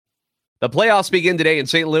The playoffs begin today in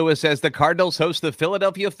St. Louis as the Cardinals host the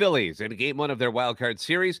Philadelphia Phillies in game one of their wild card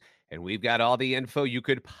series. And we've got all the info you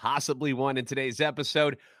could possibly want in today's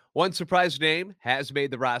episode. One surprise name has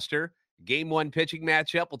made the roster. Game one pitching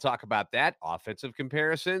matchup. We'll talk about that. Offensive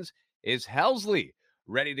comparisons. Is Helsley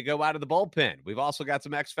ready to go out of the bullpen? We've also got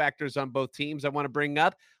some X factors on both teams I want to bring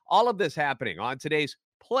up. All of this happening on today's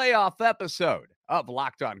playoff episode of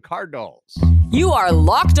Locked On Cardinals. You are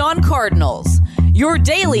Locked On Cardinals, your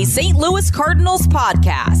daily St. Louis Cardinals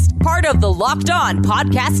podcast, part of the Locked On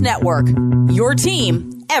Podcast Network, your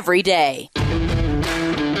team every day. Hey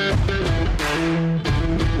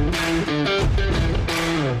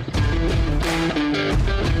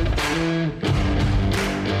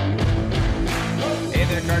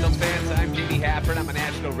there, Cardinals fans. I'm JD Hafford. I'm a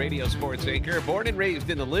national radio sports anchor, born and raised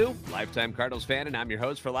in the Lou, lifetime Cardinals fan, and I'm your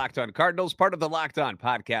host for Locked On Cardinals, part of the Locked On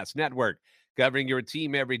Podcast Network. Covering your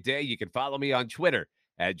team every day. You can follow me on Twitter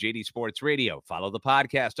at JD Sports Radio. Follow the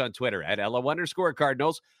podcast on Twitter at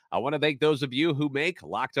LO_Cardinals. I want to thank those of you who make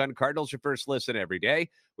Locked On Cardinals your first listen every day.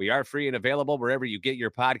 We are free and available wherever you get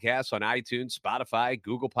your podcasts on iTunes, Spotify,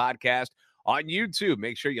 Google Podcast, on YouTube.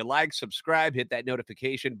 Make sure you like, subscribe, hit that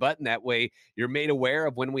notification button. That way you're made aware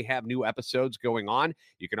of when we have new episodes going on.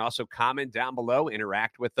 You can also comment down below,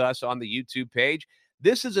 interact with us on the YouTube page.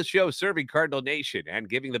 This is a show serving Cardinal Nation and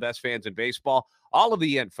giving the best fans in baseball all of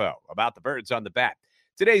the info about the birds on the bat.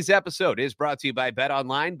 Today's episode is brought to you by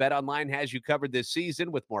BetOnline. BetOnline has you covered this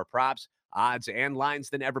season with more props, odds, and lines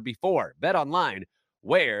than ever before. BetOnline,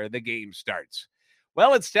 where the game starts.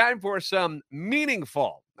 Well, it's time for some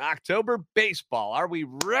meaningful October baseball. Are we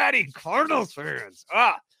ready, Cardinals fans?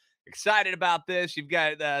 Excited about this. You've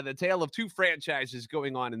got the tale of two franchises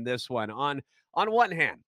going on in this one. On one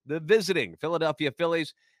hand, the visiting Philadelphia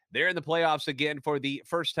Phillies, they're in the playoffs again for the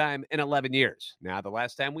first time in 11 years. Now, the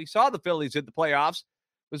last time we saw the Phillies in the playoffs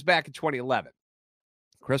was back in 2011.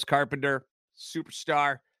 Chris Carpenter,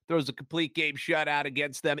 superstar, throws a complete game shutout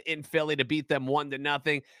against them in Philly to beat them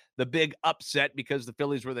 1-0. The big upset because the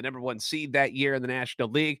Phillies were the number one seed that year in the National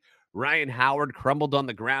League. Ryan Howard crumbled on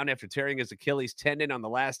the ground after tearing his Achilles tendon on the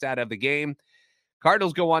last out of the game.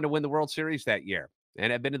 Cardinals go on to win the World Series that year and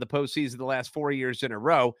have been in the postseason the last 4 years in a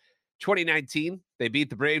row. 2019, they beat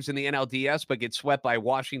the Braves in the NLDS, but get swept by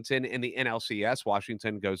Washington in the NLCS.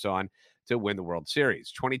 Washington goes on to win the World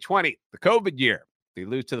Series. 2020, the COVID year. They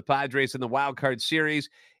lose to the Padres in the wild card series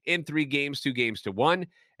in 3 games, 2 games to 1.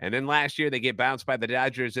 And then last year, they get bounced by the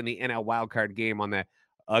Dodgers in the NL wild card game on that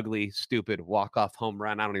ugly, stupid walk-off home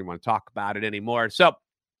run. I don't even want to talk about it anymore. So,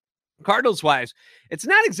 Cardinals-wise, it's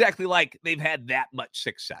not exactly like they've had that much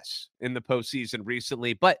success in the postseason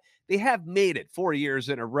recently, but they have made it 4 years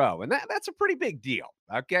in a row, and that's a pretty big deal,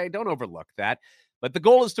 okay? Don't overlook that. But the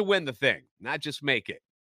goal is to win the thing, not just make it.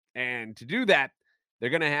 And to do that, they're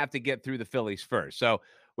going to have to get through the Phillies first. So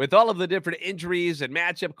with all of the different injuries and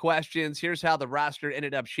matchup questions, here's how the roster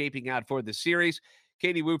ended up shaping out for the series.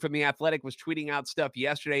 Katie Woo from The Athletic was tweeting out stuff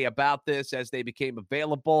yesterday about this as they became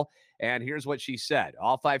available. And here's what she said.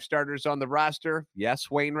 All 5 starters on the roster. Yes,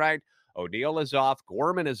 Wainwright. O'Neill is off.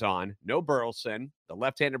 Gorman is on. No Burleson. The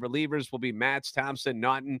left-handed relievers will be Matz, Thompson,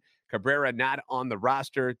 Naughton. Cabrera not on the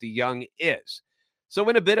roster. DeYoung is. So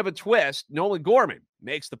in a bit of a twist, Nolan Gorman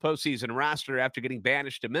makes the postseason roster after getting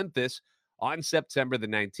banished to Memphis on September the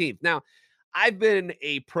 19th. Now, I've been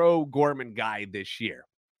a pro-Gorman guy this year.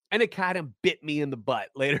 And it kind of bit me in the butt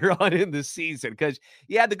later on in the season because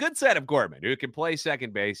you had the good side of Gorman, who can play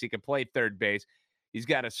second base. He can play third base. He's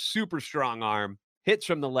got a super strong arm, hits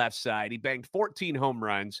from the left side. He banged 14 home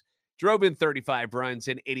runs, drove in 35 runs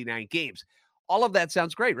in 89 games. All of that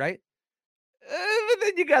sounds great, right? But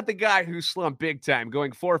then you got the guy who slumped big time,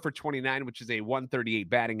 going 4 for 29, which is a 138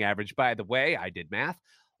 batting average. By the way, I did math,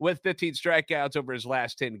 with 15 strikeouts over his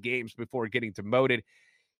last 10 games before getting demoted.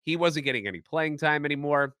 He wasn't getting any playing time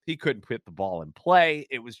anymore. He couldn't put the ball in play.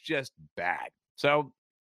 It was just bad. So,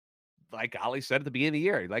 like Ollie said at the beginning of the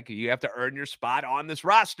year, like you have to earn your spot on this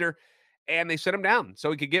roster. And they sent him down so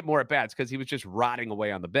he could get more at-bats because he was just rotting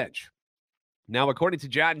away on the bench. Now, according to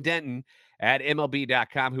John Denton at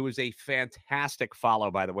MLB.com, who is a fantastic follow,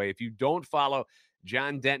 by the way, if you don't follow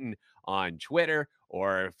John Denton on Twitter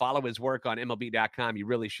or follow his work on MLB.com, you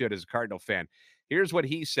really should as a Cardinal fan. Here's what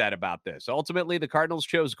he said about this. Ultimately, the Cardinals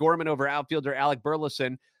chose Gorman over outfielder Alec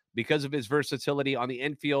Burleson because of his versatility on the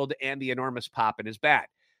infield and the enormous pop in his bat.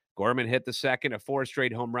 Gorman hit the second of 4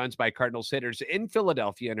 straight home runs by Cardinals hitters in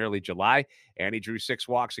Philadelphia in early July, and he drew 6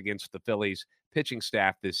 walks against the Phillies pitching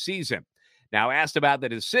staff this season. Now, asked about the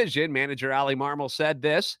decision, manager Ollie Marmol said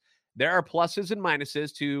this: there are pluses and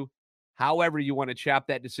minuses to however you want to chop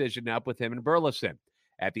that decision up with him and Burleson.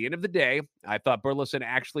 At the end of the day, I thought Burleson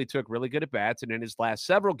actually took really good at-bats, and in his last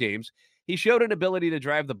several games, he showed an ability to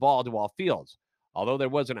drive the ball to all fields. Although there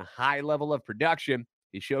wasn't a high level of production,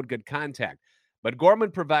 he showed good contact. But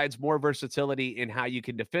Gorman provides more versatility in how you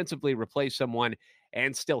can defensively replace someone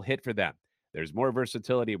and still hit for them. There's more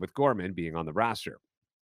versatility with Gorman being on the roster.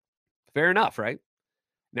 Fair enough, right?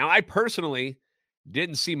 Now, I personally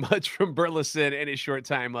didn't see much from Burleson in his short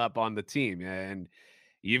time up on the team. And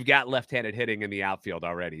you've got left-handed hitting in the outfield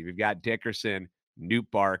already. You've got Dickerson,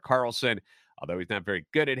 Nootbaar, Carlson. Although he's not very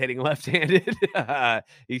good at hitting left-handed,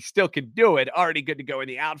 he still can do it. Already good to go in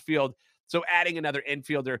the outfield. So adding another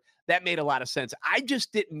infielder, that made a lot of sense. I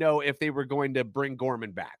just didn't know if they were going to bring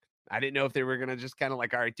Gorman back. I didn't know if they were going to just kind of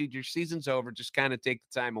like, all right, dude, your season's over. Just kind of take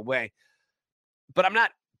the time away. But I'm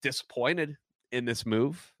not disappointed in this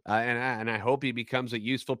move, and I hope he becomes a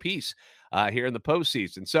useful piece here in the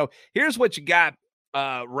postseason. So here's what you got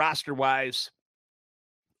roster-wise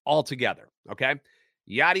altogether, okay?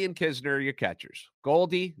 Yadi and Kisner are your catchers.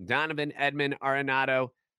 Goldie, Donovan, Edman, Arenado,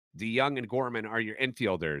 DeYoung, and Gorman are your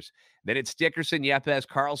infielders. Then it's Dickerson, Yepes,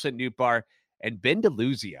 Carlson, Nootbaar, and Ben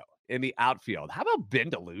DeLuzio in the outfield. How about Ben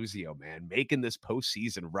DeLuzio, man, making this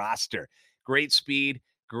postseason roster? Great speed,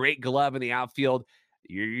 great glove in the outfield.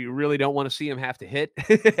 You really don't want to see him have to hit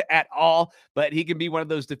at all, but he can be one of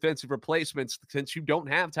those defensive replacements since you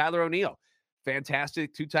don't have Tyler O'Neill.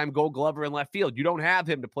 Fantastic two-time Gold Glover in left field. You don't have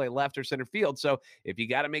him to play left or center field. So if you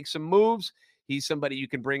got to make some moves, he's somebody you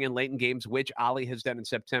can bring in late in games, which Ollie has done in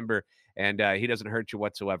September, and he doesn't hurt you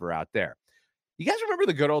whatsoever out there. You guys remember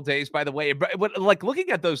the good old days, by the way? Like looking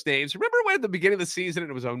at those names, remember when at the beginning of the season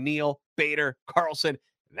it was O'Neill, Bader, Carlson?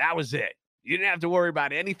 That was it. You didn't have to worry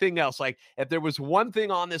about anything else. Like if there was one thing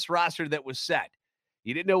on this roster that was set,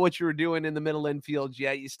 you didn't know what you were doing in the middle infield.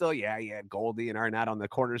 Yeah, you had Goldie and Arnott on the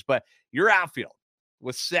corners, but your outfield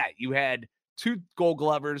was set. You had two Gold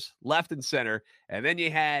Glovers left and center, and then you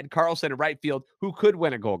had Carlson in right field who could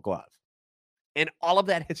win a Gold Glove. And all of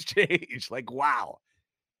that has changed. Like, wow.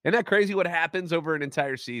 Isn't that crazy what happens over an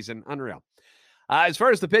entire season? Unreal. As far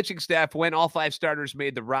as the pitching staff went, all five starters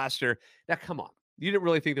made the roster. Now, come on. You didn't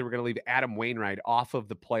really think they were going to leave Adam Wainwright off of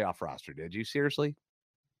the playoff roster, did you? Seriously?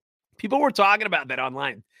 People were talking about that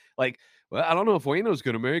online. Like, well, I don't know if Waino's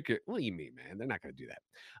going to make it. What do you mean, man? They're not going to do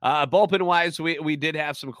that. Bullpen-wise, we did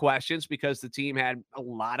have some questions because the team had a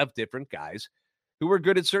lot of different guys who were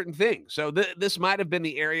good at certain things. So this might have been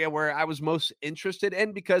the area where I was most interested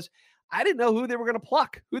in because I didn't know who they were going to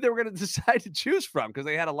pluck, who they were going to decide to choose from because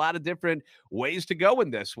they had a lot of different ways to go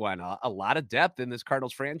in this one, a lot of depth in this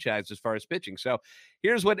Cardinals franchise as far as pitching. So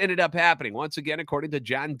here's what ended up happening. Once again, according to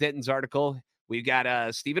John Denton's article, we've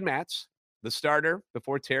got Steven Matz, the starter,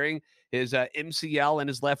 before tearing his MCL in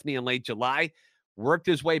his left knee in late July, worked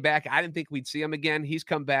his way back. I didn't think we'd see him again. He's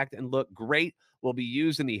come back and looked great. Will be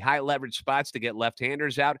used in the high leverage spots to get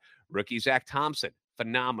left-handers out. Rookie Zach Thompson,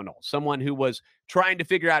 phenomenal. Someone who was trying to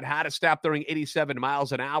figure out how to stop throwing 87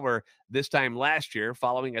 miles an hour this time last year,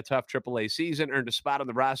 following a tough AAA season, earned a spot on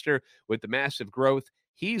the roster with the massive growth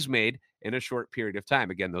he's made in a short period of time.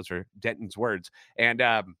 Again, those are Denton's words. And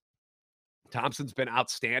Thompson's been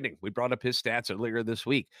outstanding. We brought up his stats earlier this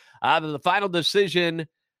week. The final decision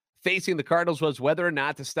facing the Cardinals was whether or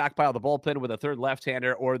not to stockpile the bullpen with a third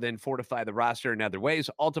left-hander or then fortify the roster in other ways.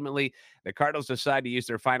 Ultimately, the Cardinals decided to use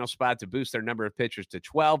their final spot to boost their number of pitchers to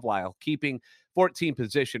 12 while keeping 14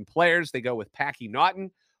 position players. They go with Packy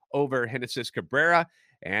Naughton over Genesis Cabrera.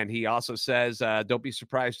 And he also says, don't be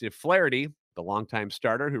surprised if Flaherty, the longtime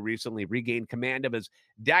starter who recently regained command of his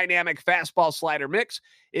dynamic fastball slider mix,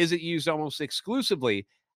 isn't used almost exclusively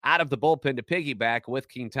out of the bullpen to piggyback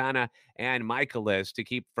with Quintana and Michaelis to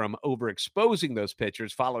keep from overexposing those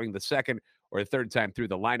pitchers following the second or third time through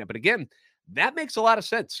the lineup. But again, that makes a lot of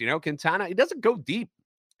sense. You know, Quintana, he doesn't go deep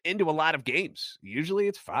into a lot of games. Usually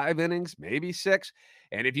it's 5 innings, maybe 6.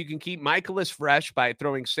 And if you can keep Michaelis fresh by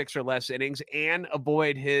throwing 6 or less innings and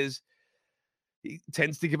avoid he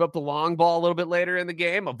tends to give up the long ball a little bit later in the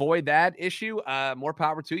game, avoid that issue, more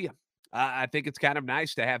power to you. I think it's kind of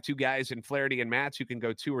nice to have two guys in Flaherty and Matz who can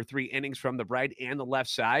go 2 or 3 innings from the right and the left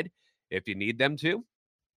side if you need them to.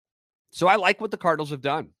 So I like what the Cardinals have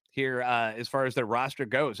done here as far as their roster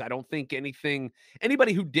goes. I don't think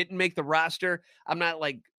anybody who didn't make the roster, I'm not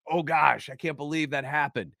like, oh gosh, I can't believe that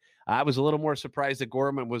happened. I was a little more surprised that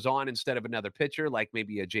Gorman was on instead of another pitcher like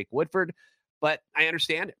maybe a Jake Woodford, but I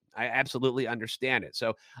understand it. I absolutely understand it.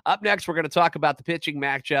 So up next, we're going to talk about the pitching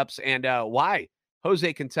matchups and why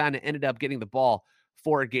Jose Quintana ended up getting the ball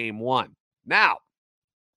for Game 1. Now,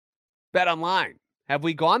 BetOnline. Have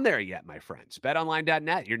we gone there yet, my friends?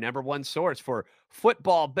 BetOnline.net, your number one source for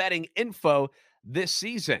football betting info this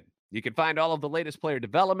season. You can find all of the latest player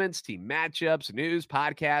developments, team matchups, news,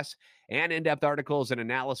 podcasts, and in-depth articles and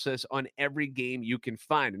analysis on every game you can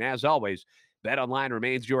find. And as always, BetOnline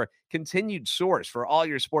remains your continued source for all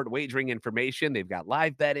your sport wagering information. They've got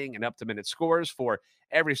live betting and up-to-minute scores for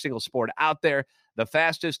every single sport out there. The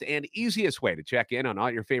fastest and easiest way to check in on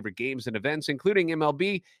all your favorite games and events, including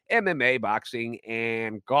MLB, MMA, boxing,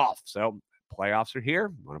 and golf. So playoffs are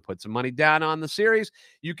here. Want to put some money down on the series?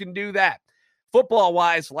 You can do that.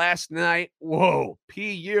 Football-wise, last night,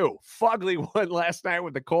 PU. Fugly won last night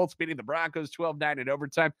with the Colts beating the Broncos 12-9 in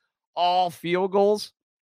overtime. All field goals.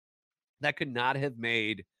 That could not have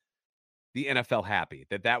made the NFL happy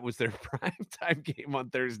that was their primetime game on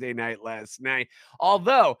Thursday night last night.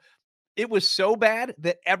 Although it was so bad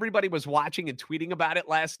that everybody was watching and tweeting about it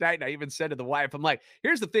last night. And I even said to the wife, I'm like,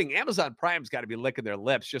 here's the thing. Amazon Prime's got to be licking their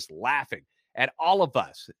lips, just laughing at all of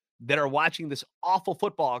us that are watching this awful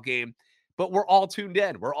football game, but we're all tuned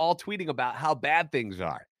in. We're all tweeting about how bad things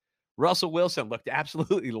are. Russell Wilson looked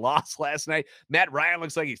absolutely lost last night. Matt Ryan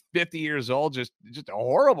looks like he's 50 years old. Just a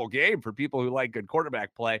horrible game for people who like good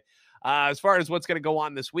quarterback play. As far as what's going to go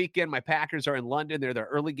on this weekend, my Packers are in London. They're their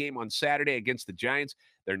early game on Saturday against the Giants.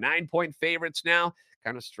 They're 9-point favorites now.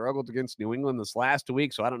 Kind of struggled against New England this last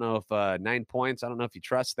week, so I don't know if 9 points. I don't know if you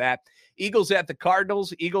trust that. Eagles at the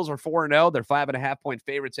Cardinals. Eagles are 4-0. They're 5.5-point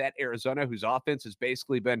favorites at Arizona, whose offense has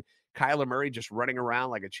basically been Kyler Murray just running around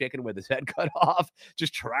like a chicken with his head cut off,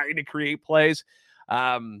 just trying to create plays.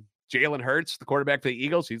 Jalen Hurts, the quarterback for the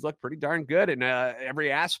Eagles, he's looked pretty darn good in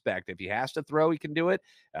every aspect. If he has to throw, he can do it.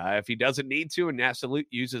 If he doesn't need to and has to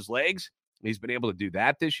use his legs, he's been able to do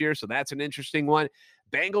that this year. So that's an interesting one.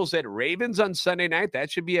 Bengals at Ravens on Sunday night.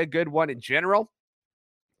 That should be a good one in general.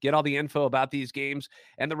 Get all the info about these games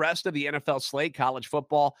and the rest of the NFL slate, college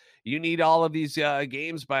football. You need all of these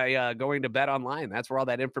games by going to BetOnline. That's where all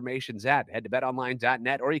that information's at. Head to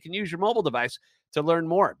betonline.net, or you can use your mobile device to learn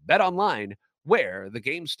more. BetOnline, where the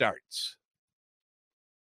game starts.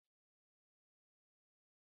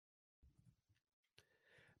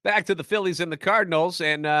 Back to the Phillies and the Cardinals,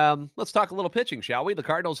 and let's talk a little pitching, shall we? The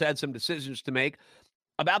Cardinals had some decisions to make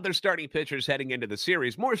about their starting pitchers heading into the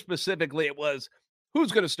series. More specifically, it was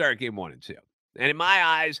who's going to start game 1 and 2. And in my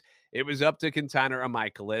eyes, it was up to Quintana or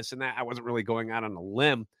Michaelis, and I wasn't really going out on a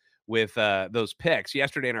limb with those picks.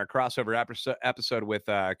 Yesterday in our crossover episode with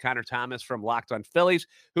Connor Thomas from Locked on Phillies,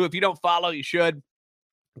 who, if you don't follow, you should.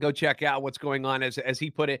 Go check out what's going on, as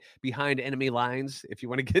he put it, behind enemy lines. If you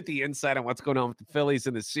want to get the insight on what's going on with the Phillies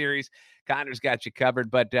in the series, Connor's got you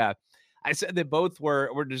covered. But I said that both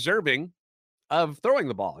were deserving of throwing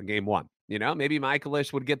the ball in game 1. You know, maybe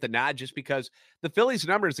Michaelis would get the nod just because the Phillies'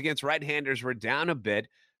 numbers against right-handers were down a bit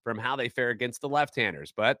from how they fare against the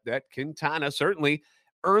left-handers. But that Quintana certainly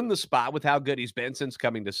earned the spot with how good he's been since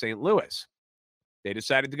coming to St. Louis. They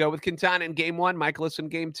decided to go with Quintana in game 1, Michaelis in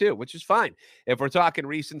game 2, which is fine. If we're talking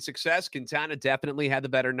recent success, Quintana definitely had the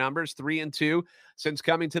better numbers, 3-2 since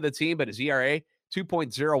coming to the team, but his ERA,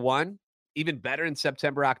 2.01, even better in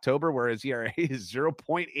September, October, where his ERA is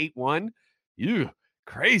 0.81. Ew,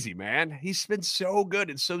 crazy, man. He's been so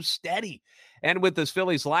good and so steady. And with this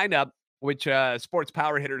Phillies lineup, which sports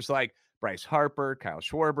power hitters like Bryce Harper, Kyle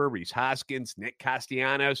Schwarber, Rhys Hoskins, Nick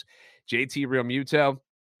Castellanos, JT Realmuto,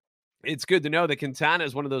 it's good to know that Quintana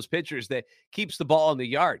is one of those pitchers that keeps the ball in the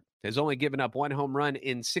yard. Has only given up 1 home run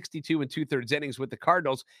in 62 2/3 innings with the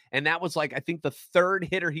Cardinals, and that was I think the third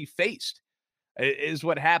hitter he faced is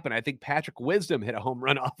what happened. I think Patrick Wisdom hit a home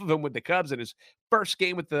run off of him with the Cubs in his first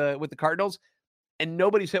game with the Cardinals, and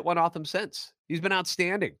nobody's hit one off him since. He's been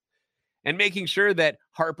outstanding. And making sure that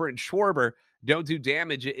Harper and Schwarber don't do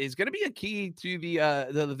damage is going to be a key to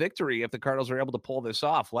the victory if the Cardinals are able to pull this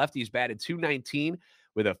off. Lefties batted .219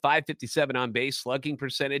 with a .557 on-base slugging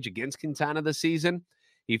percentage against Quintana this season.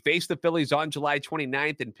 He faced the Phillies on July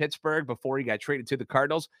 29th in Pittsburgh before he got traded to the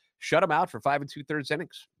Cardinals. Shut him out for 5 2/3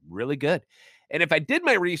 innings. Really good. And if I did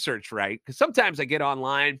my research right, because sometimes I get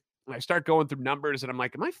online and I start going through numbers and I'm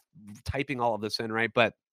like, am I typing all of this in right?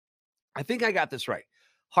 But I think I got this right.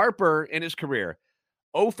 Harper in his career,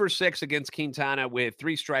 0 for 6 against Quintana with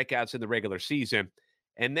 3 strikeouts in the regular season.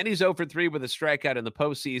 And then he's 0 for 3 with a strikeout in the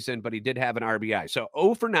postseason, but he did have an RBI. So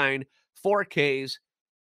 0 for 9, 4 Ks,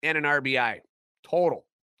 and an RBI total.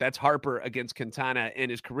 That's Harper against Quintana in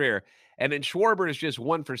his career. And then Schwarber is just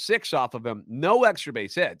 1 for 6 off of him, no extra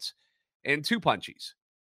base hits, and 2 punchies.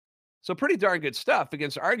 So pretty darn good stuff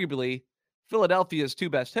against arguably Philadelphia's 2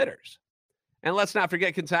 best hitters. And let's not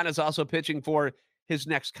forget, Quintana's also pitching for his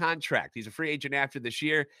next contract. He's a free agent after this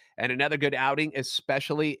year, and another good outing,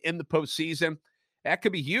 especially in the postseason. That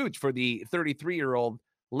could be huge for the 33-year-old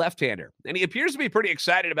left-hander. And he appears to be pretty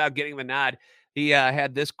excited about getting the nod He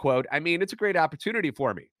had this quote. I mean, it's a great opportunity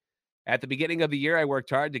for me. At the beginning of the year, I worked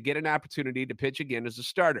hard to get an opportunity to pitch again as a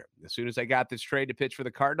starter. As soon as I got this trade to pitch for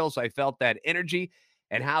the Cardinals, I felt that energy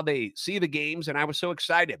and how they see the games, and I was so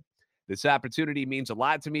excited. This opportunity means a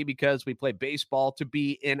lot to me because we play baseball to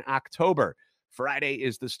be in October. Friday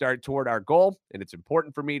is the start toward our goal, and it's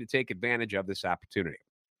important for me to take advantage of this opportunity.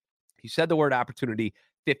 He said the word opportunity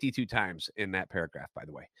 52 times in that paragraph, by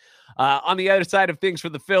the way. On the other side of things for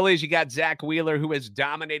the Phillies, you got Zach Wheeler, who has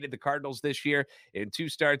dominated the Cardinals this year in 2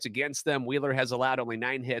 starts against them. Wheeler has allowed only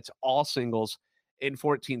 9 hits, all singles in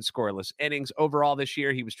 14 scoreless innings. Overall this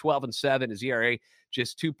year, he was 12-7. His ERA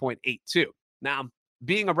just 2.82. Now,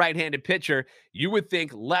 being a right-handed pitcher, you would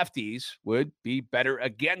think lefties would be better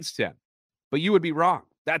against him, but you would be wrong.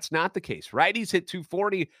 That's not the case. Righties hit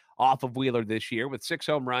 240 off of Wheeler this year with 6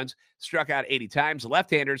 home runs, struck out 80 times.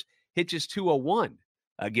 Left-handers hit just 201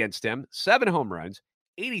 against him, 7 home runs,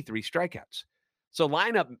 83 strikeouts. So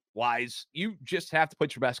lineup-wise, you just have to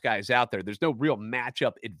put your best guys out there. There's no real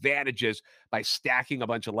matchup advantages by stacking a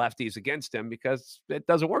bunch of lefties against him because it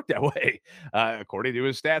doesn't work that way, according to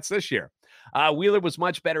his stats this year. Wheeler was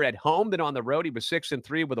much better at home than on the road. He was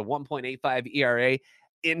 6-3 with a 1.85 ERA.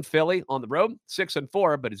 In Philly on the road,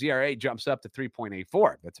 6-4, but his ERA jumps up to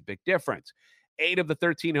 3.84. That's a big difference. 8 of the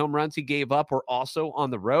 13 home runs he gave up were also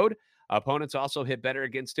on the road. Opponents also hit better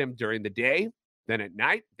against him during the day than at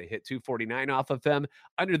night. They hit 249 off of him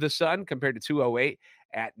under the sun compared to 208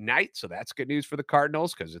 at night. So that's good news for the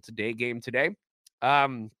Cardinals because it's a day game today.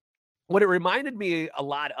 What it reminded me a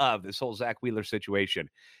lot of, this whole Zach Wheeler situation,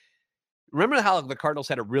 remember how the Cardinals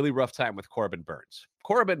had a really rough time with Corbin Burnes?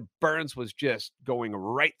 Corbin Burnes was just going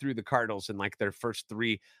right through the Cardinals in like their first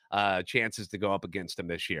 3 chances to go up against him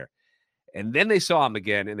this year. And then they saw him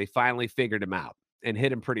again, and they finally figured him out and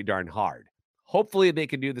hit him pretty darn hard. Hopefully they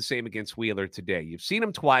can do the same against Wheeler today. You've seen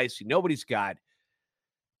him twice. You know what he's got.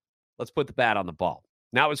 Let's put the bat on the ball.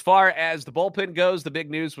 Now, as far as the bullpen goes, the big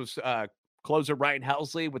news was closer Ryan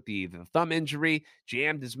Helsley with the thumb injury,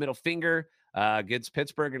 jammed his middle finger against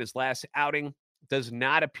Pittsburgh in his last outing. Does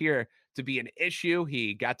not appear to be an issue.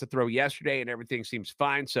 He got to throw yesterday and everything seems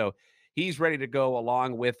fine. So he's ready to go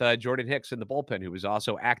along with Jordan Hicks in the bullpen, who was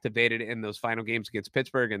also activated in those final games against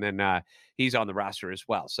Pittsburgh. And then he's on the roster as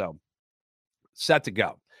well. So set to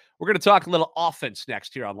go. We're going to talk a little offense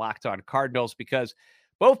next here on Locked On Cardinals because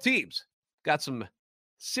both teams got some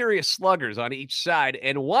serious sluggers on each side.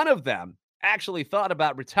 And one of them actually thought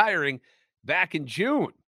about retiring back in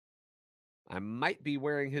June. I might be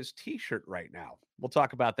wearing his t-shirt right now. We'll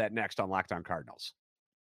talk about that next on Locked On Cardinals.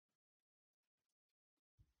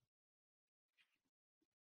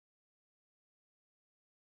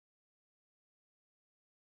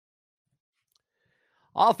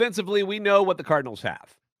 Offensively, we know what the Cardinals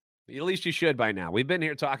have. At least you should by now. We've been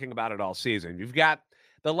here talking about it all season. You've got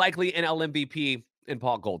the likely NL MVP in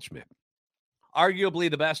Paul Goldschmidt.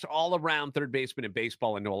 Arguably the best all-around third baseman in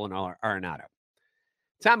baseball in Nolan Arenado.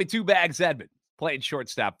 Tommy Two Bags Edman playing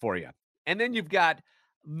shortstop for you. And then you've got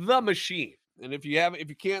the machine. And if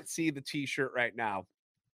you can't see the t-shirt right now,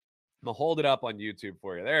 I'm going to hold it up on YouTube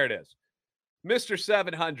for you. There it is. Mr.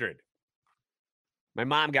 700. My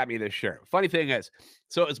mom got me this shirt. Funny thing is,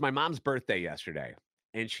 so it was my mom's birthday yesterday,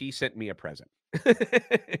 and she sent me a present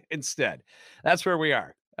instead. That's where we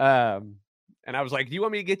are. And I was like, do you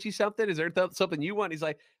want me to get you something? Is there something you want? He's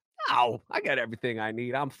like, no, I got everything I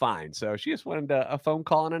need. I'm fine. So she just wanted a phone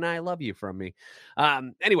call and an I love you from me.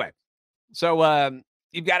 Anyway, so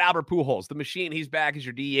you've got Albert Pujols, the machine. He's back as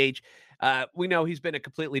your DH. We know he's been a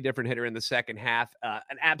completely different hitter in the second half,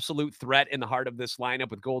 an absolute threat in the heart of this lineup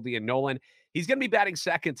with Goldie and Nolan. He's going to be batting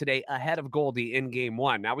second today ahead of Goldie in game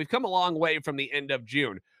 1. Now, we've come a long way from the end of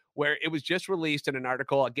June, where it was just released in an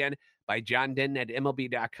article, again, by John Denton at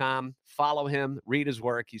MLB.com. Follow him, read his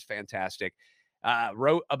work. He's fantastic.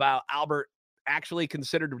 Wrote about Albert actually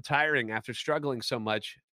considered retiring after struggling so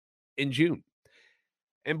much in June.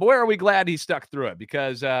 And boy, are we glad he stuck through it,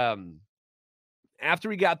 because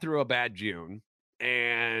after he got through a bad June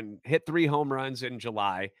and hit 3 home runs in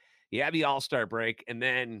July, he had the All-Star break, and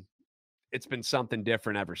then it's been something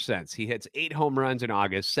different ever since. He hits 8 home runs in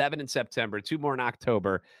August, 7 in September, 2 more in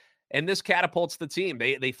October, and this catapults the team.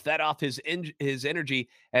 They fed off his energy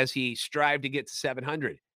as he strived to get to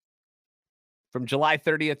 700. From July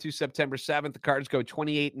 30th to September 7th, the Cards go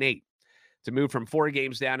 28-8 to move from 4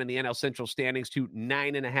 games down in the NL Central standings to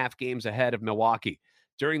 9.5 games ahead of Milwaukee.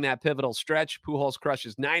 During that pivotal stretch, Pujols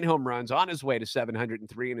crushes 9 home runs on his way to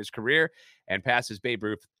 703 in his career and passes Babe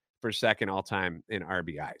Ruth for second all-time in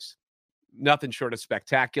RBIs. Nothing short of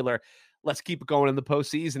spectacular. Let's keep it going in the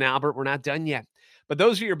postseason, Albert. We're not done yet. But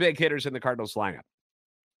those are your big hitters in the Cardinals lineup.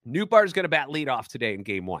 Nootbaar's going to bat leadoff today in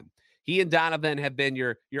game one. He and Donovan have been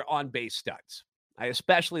your on-base studs. I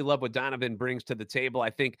especially love what Donovan brings to the table. I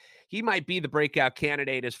think he might be the breakout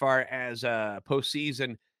candidate as far as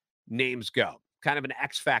postseason names go. Kind of an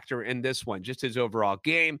X factor in this one, just his overall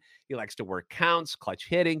game. He likes to work counts, clutch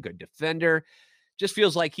hitting, good defender. Just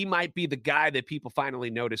feels like he might be the guy that people finally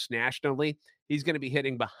notice nationally. He's going to be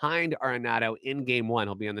hitting behind Arenado in game one.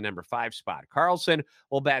 He'll be on the number 5 spot. Carlson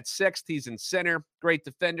will bat 6th. He's in center. Great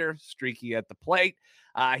defender, streaky at the plate.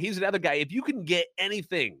 He's another guy. If you can get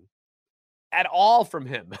anything at all from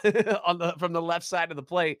him from the left side of the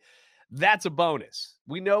plate, that's a bonus.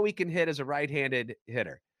 We know he can hit as a right-handed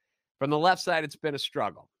hitter. From the left side, it's been a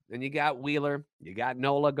struggle. And you got Wheeler, you got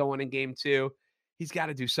Nola going in game 2. He's got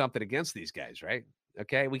to do something against these guys, right?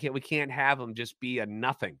 Okay, we can't have him just be a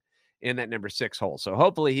nothing in that number 6 hole. So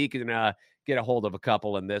hopefully he can get a hold of a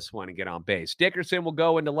couple in this one and get on base. Dickerson will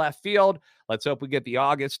go into left field. Let's hope we get the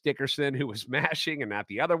August Dickerson who was mashing and not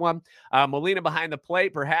the other one. Molina behind the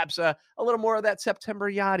plate. Perhaps a little more of that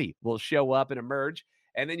September Yachty will show up and emerge.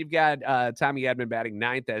 And then you've got Tommy Edman batting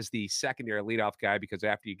 9th as the secondary leadoff guy, because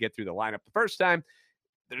after you get through the lineup the first time,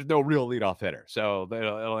 there's no real leadoff hitter. So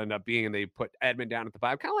it'll end up being they put Edman down at the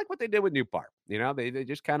 5, kind of like what they did with Nootbaar. You know, they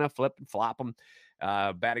just kind of flip and flop them,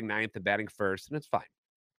 batting 9th and batting 1st, and it's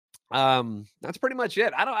fine. That's pretty much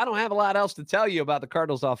it. I don't have a lot else to tell you about the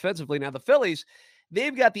Cardinals offensively. Now, the Phillies,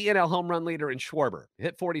 they've got the NL home run leader in Schwarber.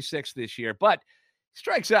 Hit 46 this year, but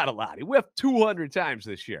strikes out a lot. He whiffed 200 times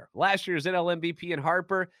this year. Last year's NL MVP in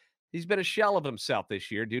Harper, he's been a shell of himself this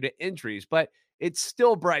year due to injuries, but it's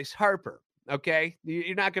still Bryce Harper, okay?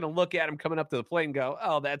 You're not going to look at him coming up to the plate and go,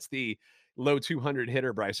 oh, that's the low 200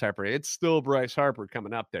 hitter Bryce Harper. It's still Bryce Harper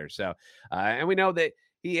coming up there. So, and we know that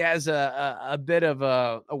he has a bit of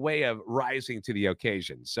a way of rising to the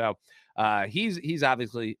occasion. So he's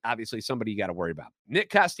obviously somebody you got to worry about. Nick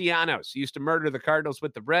Castellanos used to murder the Cardinals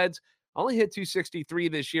with the Reds. Only hit 263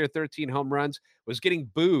 this year, 13 home runs, was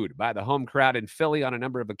getting booed by the home crowd in Philly on a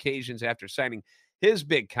number of occasions after signing his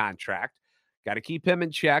big contract. Got to keep him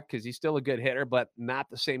in check because he's still a good hitter, but not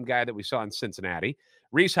the same guy that we saw in Cincinnati.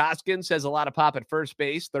 Rhys Hoskins has a lot of pop at first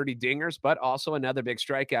base, 30 dingers, but also another big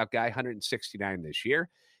strikeout guy, 169 this year.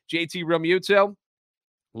 JT Realmuto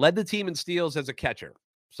led the team in steals as a catcher.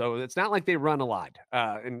 So it's not like they run a lot.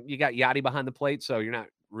 And you got Yachty behind the plate, so you're not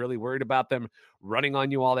really worried about them running on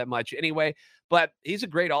you all that much anyway. But he's a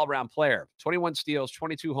great all-around player. 21 steals,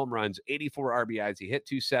 22 home runs, 84 RBIs. He hit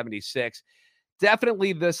 276.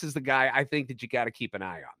 Definitely this is the guy I think that you got to keep an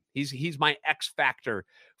eye on. He's my X factor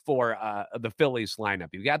for the Phillies lineup.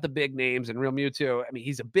 You got the big names, and Realmuto, I mean,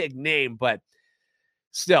 he's a big name, but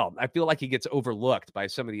still, I feel like he gets overlooked by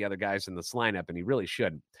some of the other guys in this lineup, and he really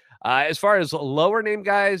shouldn't. As far as lower name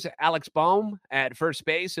guys, Alex Bohm at first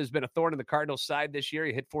base has been a thorn in the Cardinals' side this year.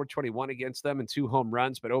 He hit 421 against them and 2 home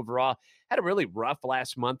runs, but overall had a really rough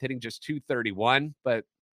last month, hitting just 231. But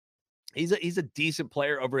he's a decent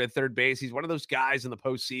player over at third base. He's one of those guys in the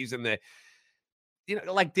postseason that, you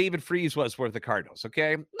know, like David Freese was for the Cardinals,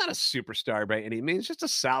 okay? Not a superstar by any means, just a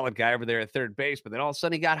solid guy over there at third base. But then all of a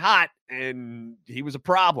sudden he got hot and he was a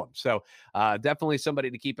problem. So definitely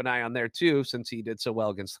somebody to keep an eye on there too, since he did so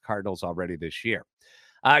well against the Cardinals already this year.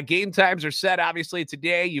 Game times are set, obviously,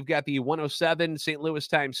 today. You've got the 1:07 St. Louis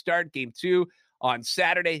time start, game 2 on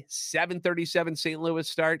Saturday, 7:37 St. Louis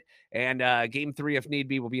start, and game 3, if need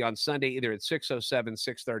be, will be on Sunday, either at 6:07,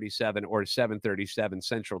 6:37, or 7:37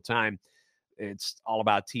 Central Time. It's all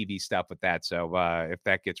about TV stuff with that, so if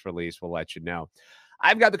that gets released, we'll let you know.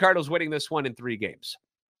 I've got the Cardinals winning this one in 3 games.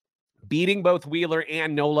 Beating both Wheeler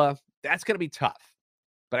and Nola, that's going to be tough.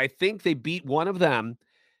 But I think they beat one of them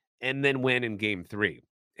and then win in game 3.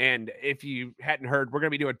 And if you hadn't heard, we're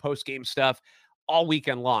going to be doing post-game stuff all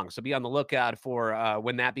weekend long. So be on the lookout for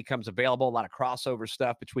when that becomes available. A lot of crossover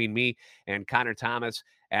stuff between me and Connor Thomas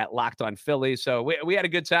at Locked On Phillies. So we had a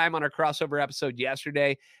good time on our crossover episode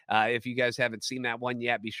yesterday. If you guys haven't seen that one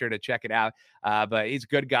yet, be sure to check it out. But he's a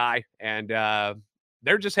good guy, and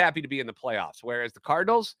they're just happy to be in the playoffs. Whereas the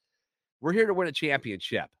Cardinals, we're here to win a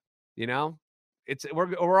championship. You know,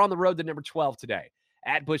 we're on the road to number 12 today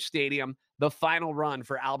at Busch Stadium. The final run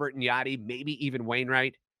for Albert and Yachty, maybe even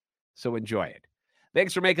Wainwright. So enjoy it.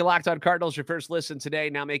 Thanks for making Locked On Cardinals your first listen today.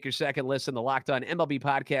 Now make your second listen. The Locked On MLB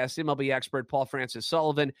podcast. MLB expert Paul Francis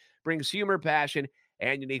Sullivan brings humor, passion,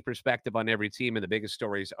 and unique perspective on every team and the biggest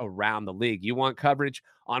stories around the league. You want coverage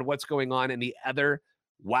on what's going on in the other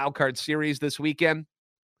wildcard series this weekend?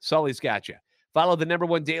 Sully's got you. Follow the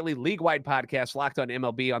 #1 daily league-wide podcast, Locked On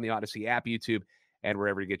MLB, on the Odyssey app, YouTube, and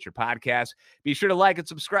wherever you get your podcasts. Be sure to like and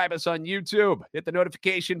subscribe us on YouTube. Hit the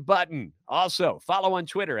notification button. Also, follow on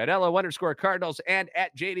Twitter at LO_Cardinals and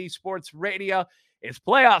at JD Sports Radio. It's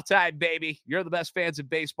playoff time, baby. You're the best fans of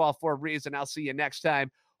baseball for a reason. I'll see you next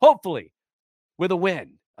time, hopefully with a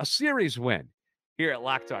win, a series win here at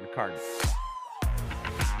Locked On Cardinals.